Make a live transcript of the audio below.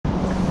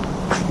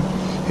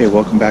Hey,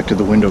 welcome back to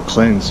the window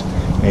cleanse,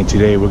 and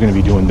today we're going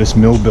to be doing this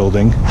mill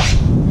building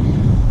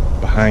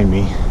behind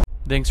me.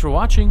 Thanks for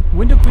watching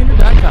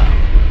windowcleaner.com.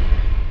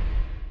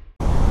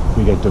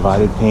 We got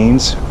divided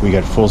panes, we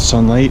got full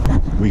sunlight,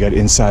 we got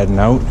inside and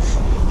out,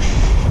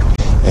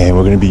 and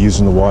we're going to be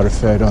using the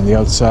Waterfed on the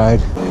outside,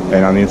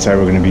 and on the inside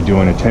we're going to be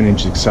doing a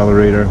 10-inch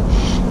accelerator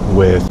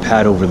with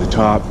pad over the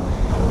top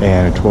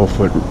and a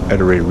 12-foot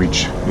at-array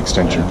reach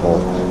extension pole.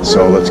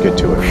 So let's get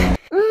to it.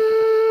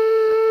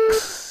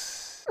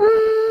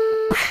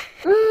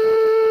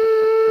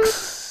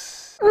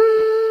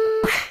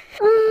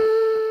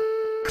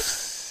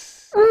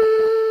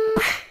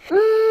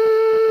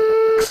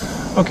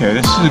 Okay,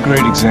 this is a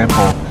great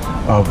example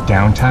of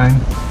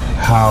downtime,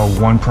 how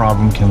one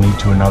problem can lead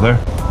to another.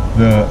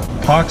 The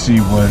epoxy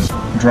was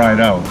dried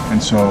out,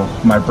 and so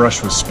my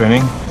brush was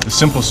spinning. The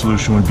simple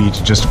solution would be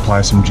to just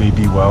apply some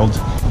JB Weld.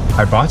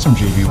 I bought some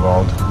JB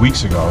Weld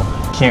weeks ago,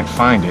 can't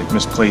find it,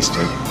 misplaced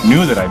it,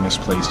 knew that I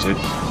misplaced it,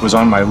 was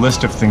on my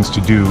list of things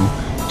to do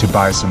to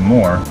buy some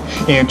more,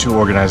 and to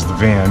organize the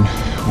van,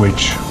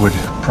 which would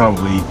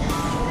probably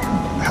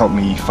help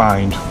me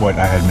find what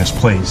I had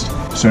misplaced.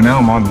 So now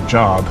I'm on the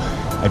job.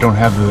 I don't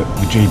have the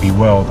JB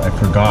Weld. I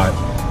forgot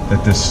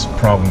that this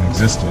problem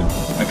existed.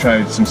 I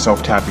tried some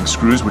self-tapping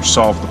screws, which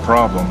solved the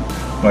problem,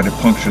 but it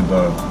punctured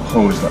the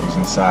hose that was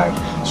inside.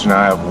 So now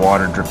I have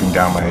water dripping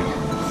down my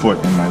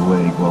foot and my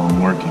leg while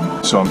I'm working.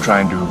 So I'm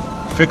trying to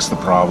fix the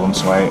problem,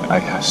 so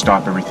I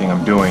stop everything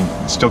I'm doing.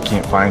 I still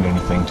can't find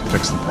anything to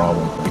fix the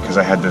problem because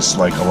I had this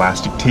like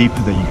elastic tape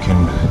that you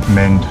can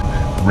mend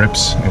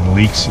rips and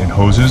leaks in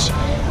hoses.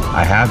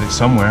 I have it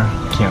somewhere,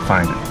 can't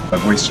find it.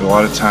 I've wasted a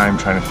lot of time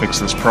trying to fix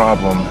this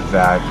problem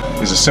that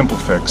is a simple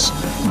fix,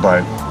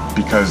 but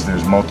because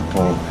there's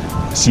multiple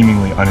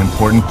seemingly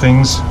unimportant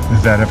things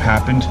that have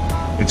happened,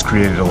 it's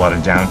created a lot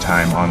of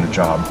downtime on the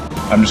job.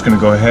 I'm just going to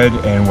go ahead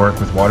and work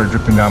with water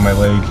dripping down my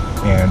leg,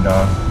 and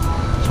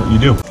that's what you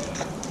do.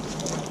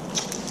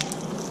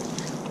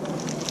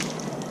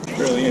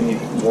 Barely any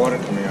water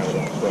coming out of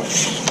that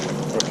brush.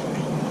 Okay.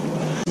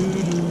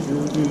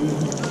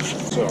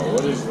 So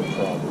what is the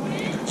problem?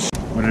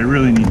 What I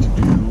really need to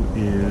do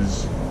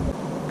is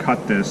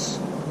cut this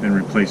and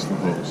replace the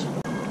hose.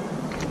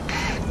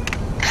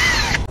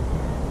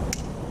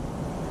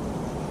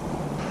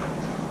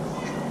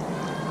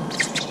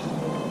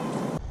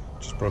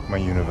 Just broke my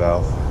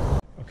univalve.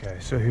 Okay,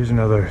 so here's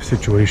another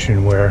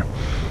situation where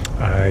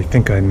I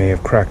think I may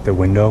have cracked the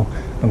window.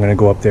 I'm going to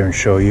go up there and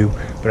show you,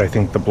 but I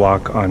think the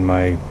block on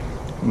my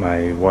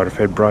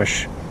Waterfed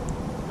brush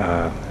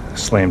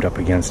slammed up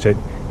against it.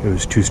 It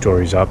was 2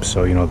 stories up,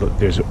 so you know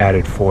there's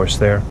added force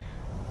there.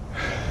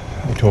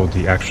 I told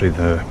the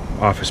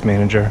office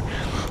manager,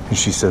 and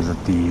she said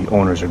that the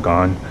owners are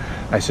gone.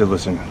 I said,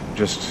 listen,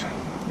 just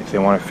if they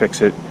want to fix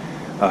it,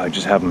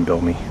 just have them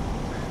bill me.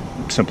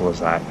 Simple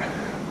as that.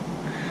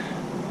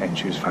 And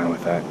she was fine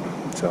with that.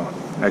 So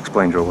I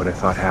explained to her what I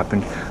thought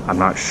happened. I'm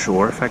not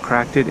sure if I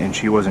cracked it, and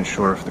she wasn't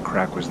sure if the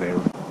crack was there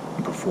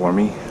before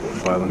me.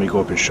 But let me go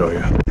up and show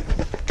you.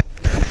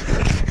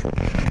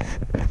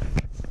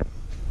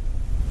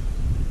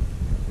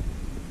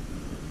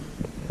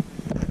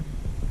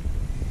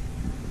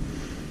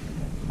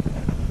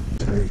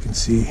 You can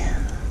see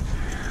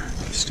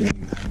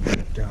standing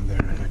down there,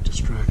 I got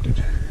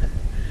distracted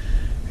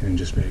and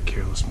just made a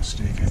careless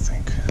mistake, I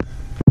think.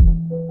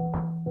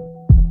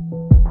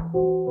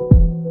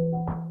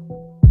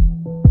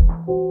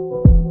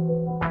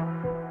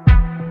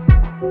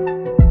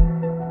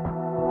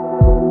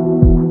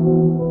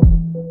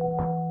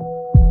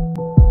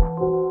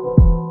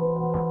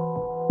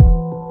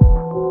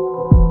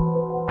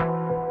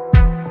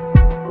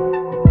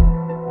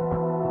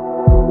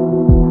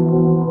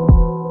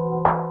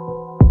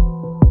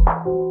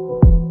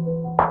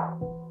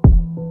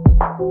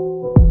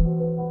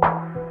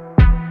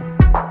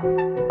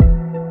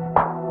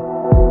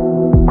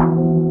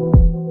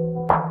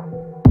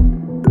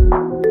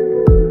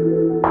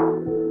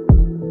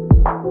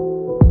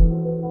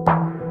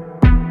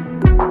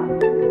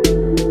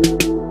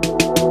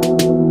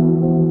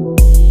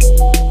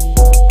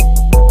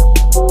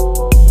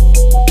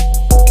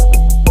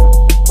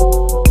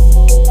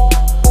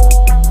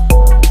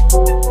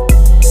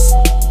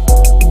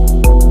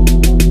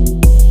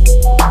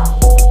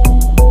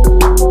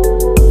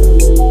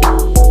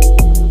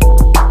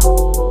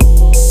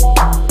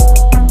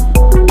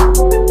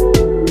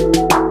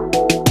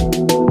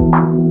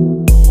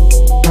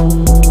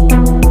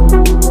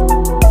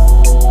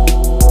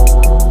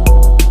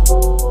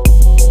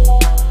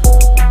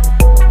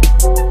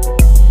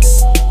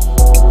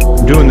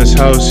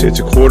 House, it's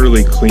a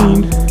quarterly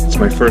clean. It's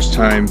my first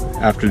time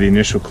after the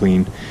initial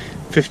clean.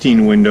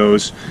 15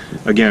 windows.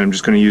 Again, I'm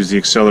just going to use the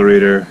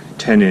accelerator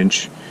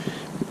 10-inch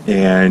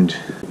and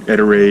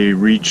at-array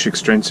reach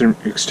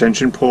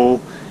extension pole,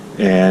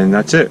 and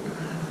that's it.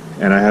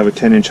 And I have a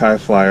 10-inch high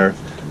flyer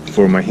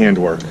for my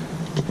handwork.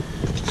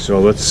 So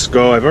let's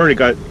go. I've already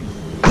got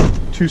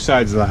 2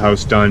 sides of the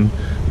house done,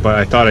 but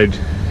I thought I'd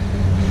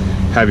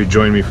have you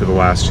join me for the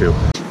last 2.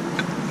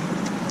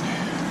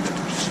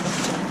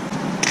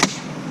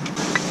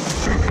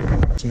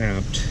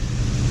 snapped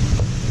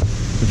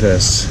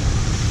this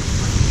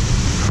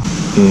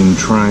in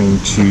trying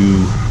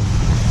to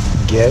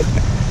get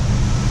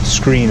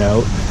screen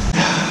out.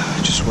 I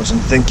just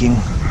wasn't thinking.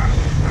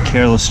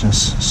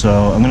 Carelessness. So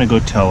I'm gonna go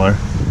tell her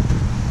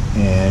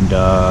and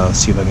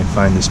see if I can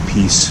find this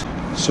piece.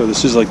 So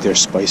this is like their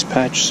spice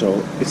patch,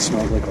 so it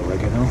smells like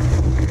oregano,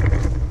 and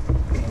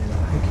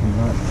I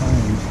cannot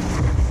find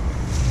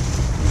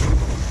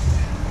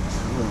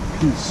a little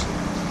piece.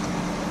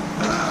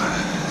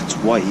 It's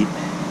white,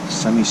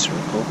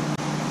 semicircle.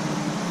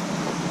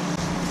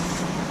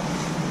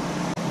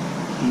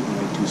 Heat when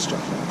I do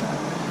stuff like that.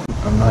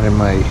 I'm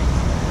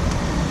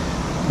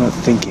not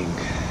thinking.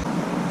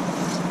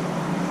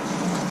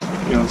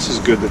 You know, this is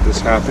good that this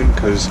happened,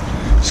 because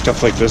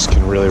stuff like this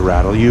can really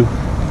rattle you,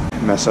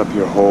 mess up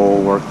your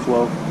whole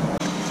workflow.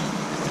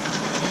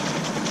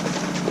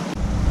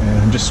 And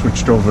I'm just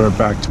switched over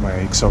back to my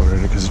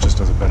accelerator because it just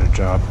does a better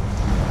job.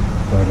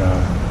 But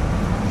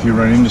if you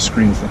run into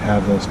screens that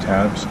have those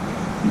tabs,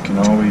 you can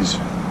always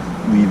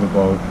leave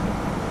about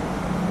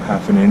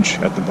 ½ an inch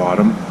at the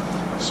bottom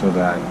so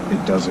that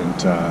it doesn't,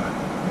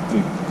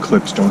 the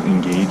clips don't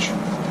engage.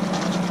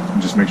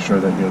 And just make sure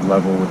that you're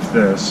level with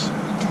this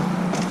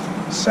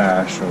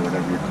sash or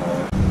whatever you call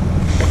it.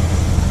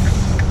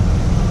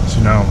 So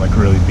now I'm like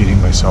really beating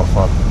myself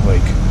up,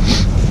 like,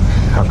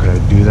 how could I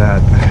do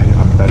that?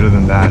 I'm better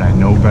than that, I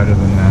know better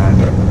than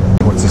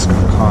that. What's this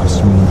gonna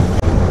cost me?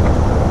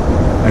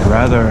 I'd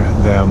rather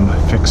them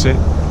fix it,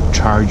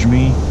 charge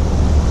me,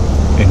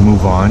 and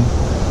move on,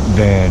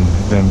 than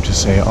them to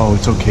say, oh,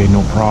 it's okay,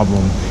 no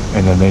problem,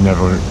 and then they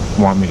never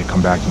want me to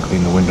come back and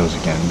clean the windows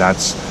again.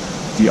 That's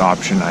the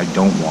option I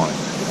don't want.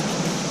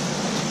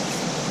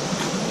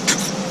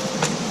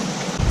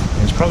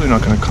 It's probably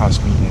not going to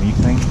cost me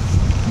anything,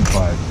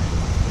 but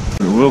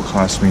what it will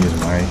cost me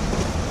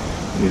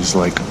is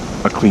like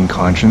a clean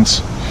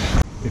conscience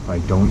if I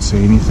don't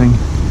say anything.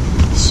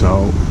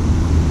 So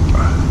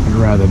I'd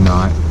rather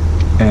not.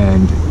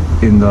 And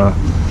in the,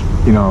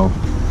 you know,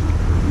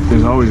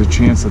 there's always a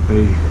chance that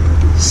they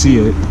see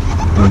it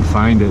and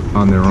find it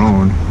on their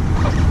own,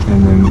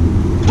 and then,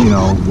 you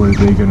know, what are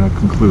they going to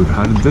conclude?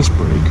 How did this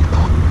break?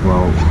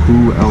 Well,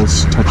 who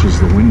else touches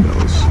the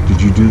windows?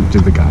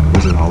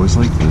 Was it always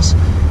like this?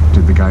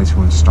 Did the guys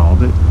who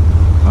installed it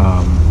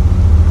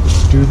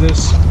do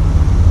this?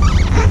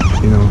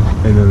 You know,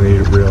 and then they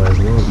realize,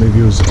 well, maybe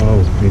it was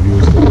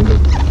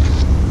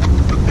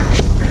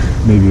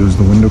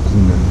the window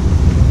cleaner.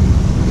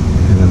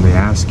 And then they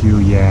ask you,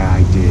 yeah,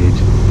 I did.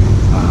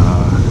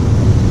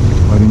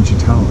 Why didn't you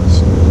tell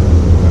us?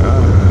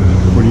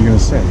 What are you gonna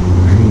say? I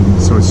mean,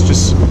 so it's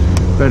just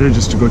better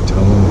just to go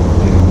tell them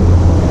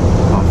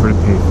and offer to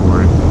pay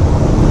for it.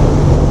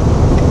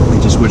 I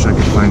just wish I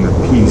could find the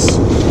piece.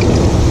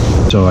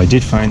 So I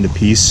did find the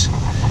piece.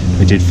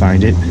 I did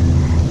find it,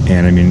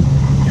 and I mean,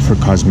 for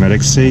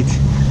cosmetic's sake,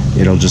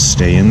 it'll just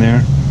stay in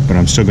there, but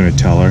I'm still gonna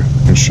tell her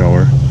and show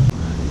her.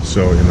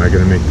 So am I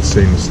gonna make the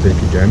same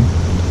mistake again?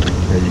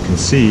 And you can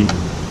see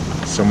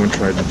someone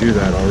tried to do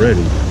that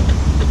already.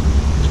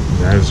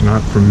 That is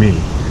not for me.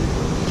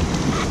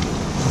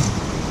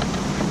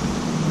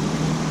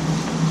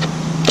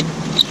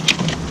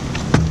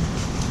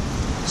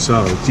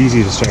 So it's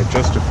easy to start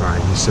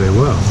justifying. You say,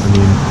 well, I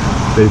mean,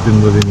 they've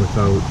been living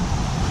without,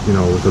 you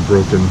know, with a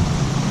broken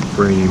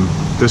frame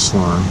this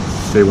long.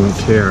 They won't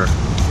care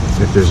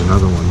if there's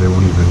another one. They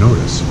won't even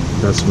notice.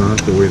 That's not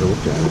the way to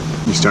look at it.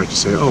 You start to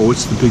say, oh,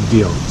 what's the big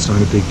deal? It's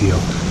not a big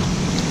deal.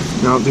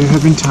 Now, there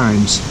have been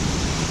times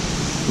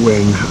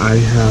when I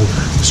have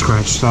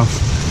scratched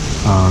stuff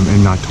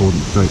and not told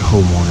the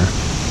homeowner.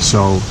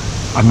 So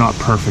I'm not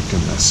perfect in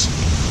this,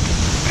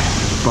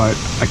 but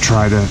I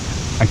try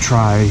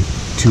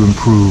to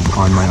improve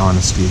on my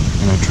honesty,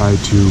 and I try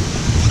to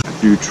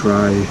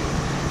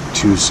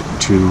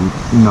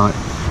not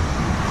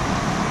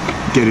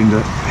get into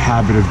the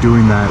habit of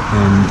doing that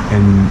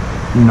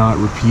and not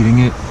repeating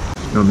it,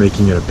 not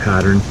making it a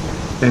pattern.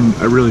 And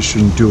I really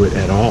shouldn't do it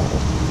at all,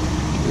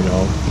 you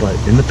know, but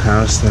in the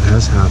past that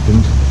has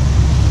happened,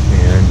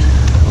 and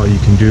all you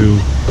can do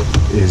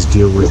is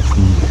deal with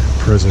the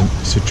present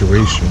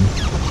situation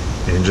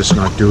and just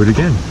not do it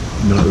again,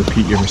 not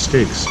repeat your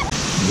mistakes.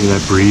 Hear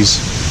that breeze?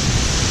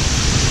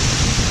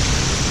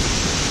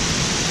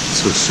 It's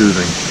so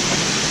soothing.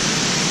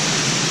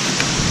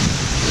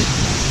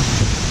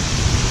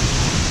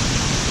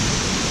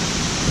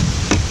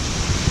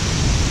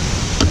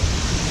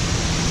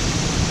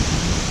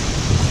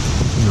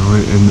 You know,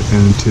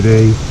 and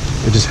today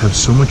I just have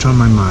so much on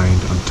my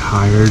mind. I'm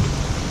tired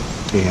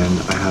and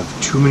I have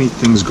too many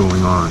things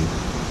going on.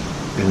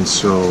 And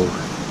so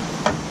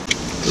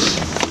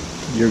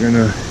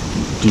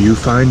do you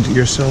find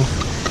yourself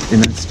in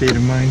that state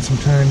of mind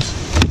sometimes?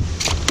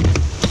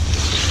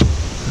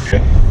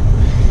 Okay.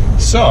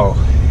 So,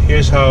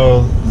 here's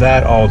how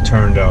that all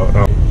turned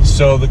out.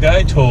 So the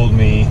guy told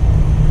me,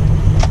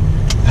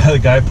 the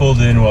guy pulled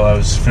in while I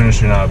was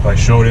finishing up. I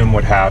showed him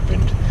what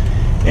happened,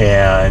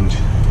 and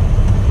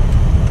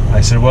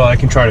I said, well, I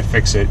can try to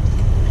fix it,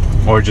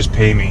 or just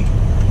pay me.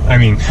 I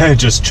mean,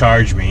 just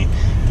charge me.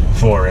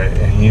 for it,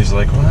 and he's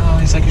like, well,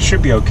 he's like, it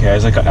should be okay. I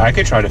was like, I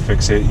could try to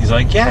fix it. He's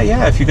like,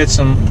 yeah, if you get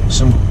some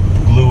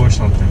glue or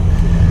something.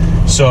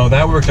 So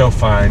that worked out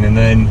fine. And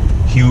then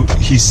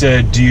he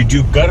said, do you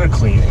do gutter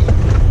cleaning?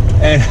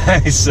 And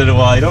I said,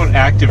 well, I don't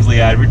actively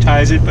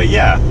advertise it, but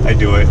yeah, I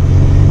do it.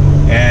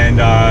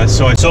 And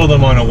so I sold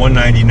them on a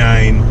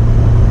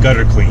 $199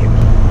 gutter clean.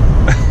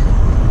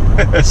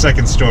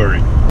 Second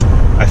story.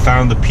 I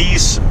found the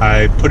piece,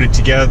 I put it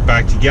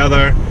back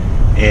together,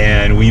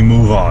 and we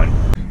move on.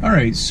 All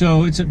right,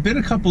 so it's been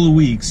a couple of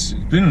weeks.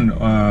 It's been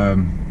about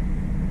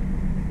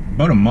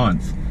a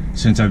month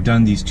since I've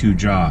done these two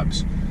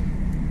jobs.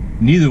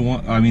 Neither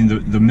one, I mean,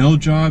 the mill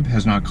job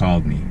has not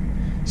called me.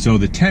 So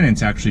the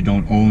tenants actually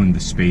don't own the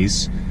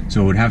space,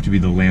 so it would have to be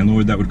the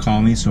landlord that would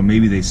call me. So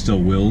maybe they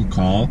still will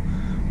call,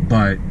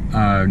 but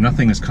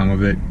nothing has come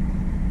of it.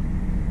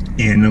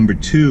 And number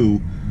two,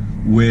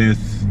 with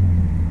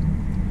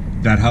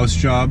that house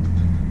job,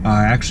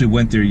 I actually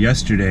went there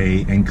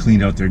yesterday and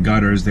cleaned out their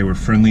gutters. They were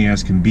friendly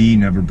as can be,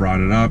 never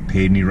brought it up,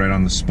 paid me right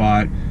on the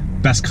spot.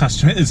 Best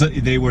customer,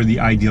 they were the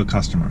ideal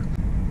customer.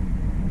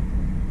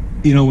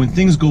 You know, when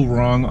things go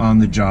wrong on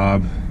the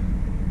job,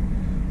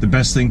 the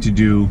best thing to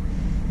do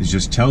is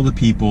just tell the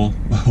people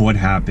what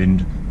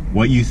happened,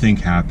 what you think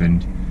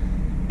happened,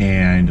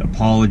 and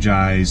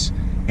apologize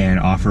and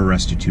offer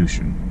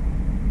restitution,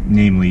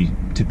 namely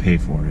to pay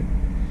for it.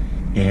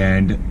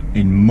 And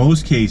in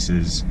most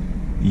cases,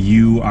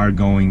 you are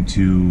going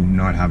to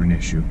not have an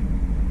issue.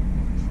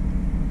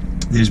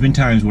 There's been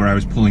times where I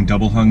was pulling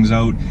double hungs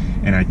out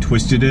and I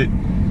twisted it,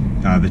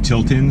 the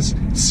tilt-ins,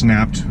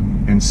 snapped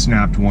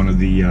one of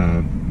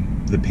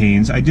the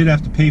panes. I did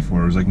have to pay for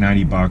it. It was like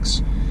 90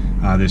 bucks.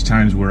 There's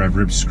times where I've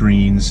ripped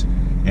screens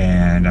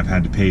and I've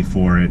had to pay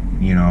for it,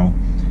 you know,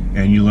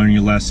 and you learn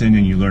your lesson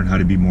and you learn how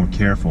to be more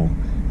careful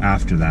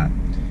after that,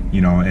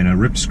 you know. And a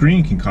ripped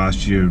screen can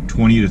cost you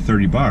 20 to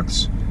 30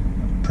 bucks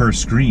per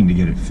screen to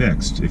get it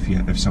fixed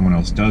if someone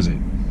else does it.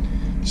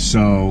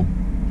 So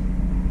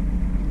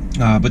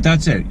but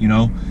that's it, you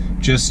know.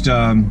 Just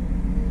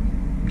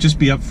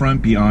be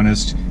upfront, be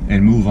honest,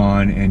 and move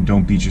on, and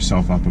don't beat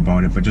yourself up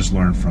about it, but just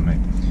learn from it.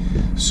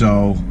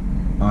 So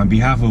on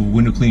behalf of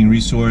Window Cleaning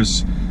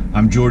Resource,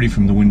 I'm Jordy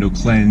from the Window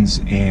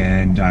Cleanse,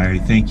 and I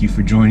thank you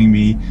for joining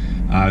me.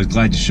 I was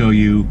glad to show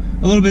you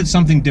a little bit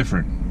something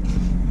different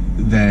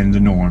than the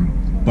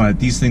norm, but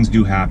these things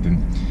do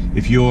happen.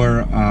 If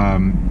you're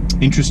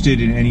interested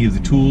in any of the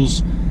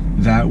tools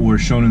that were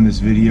shown in this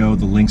video,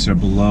 the links are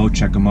below.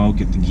 Check them out,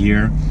 get the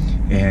gear,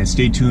 and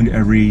stay tuned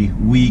every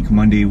week,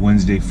 Monday,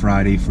 Wednesday,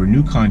 Friday, for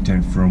new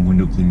content from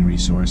Window Cleaning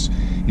Resource.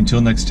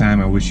 Until next time,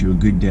 I wish you a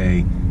good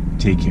day.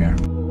 Take care.